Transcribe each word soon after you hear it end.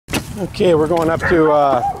Okay, we're going up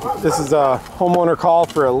to, this is a homeowner call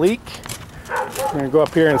for a leak. We're going to go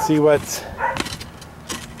up here and see what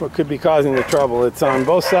could be causing the trouble. It's on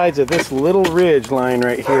both sides of this little ridge line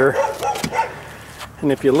right here.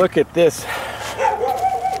 And if you look at this,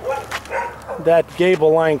 that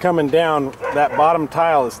gable line coming down, that bottom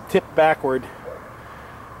tile is tipped backward.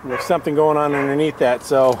 And there's something going on underneath that.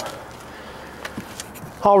 So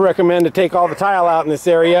I'll recommend to take all the tile out in this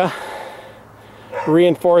area,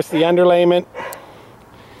 reinforce the underlayment,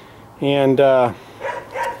 and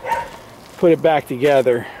put it back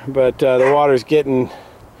together. But the water's getting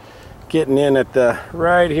in at the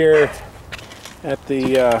right here at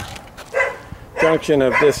the junction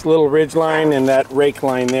of this little ridge line and that rake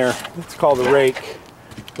line there. It's called the rake,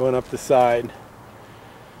 going up the side.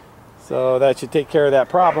 So that should take care of that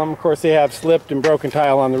problem. Of course, they have slipped and broken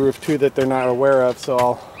tile on the roof too that they're not aware of, so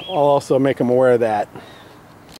I'll also make them aware of that.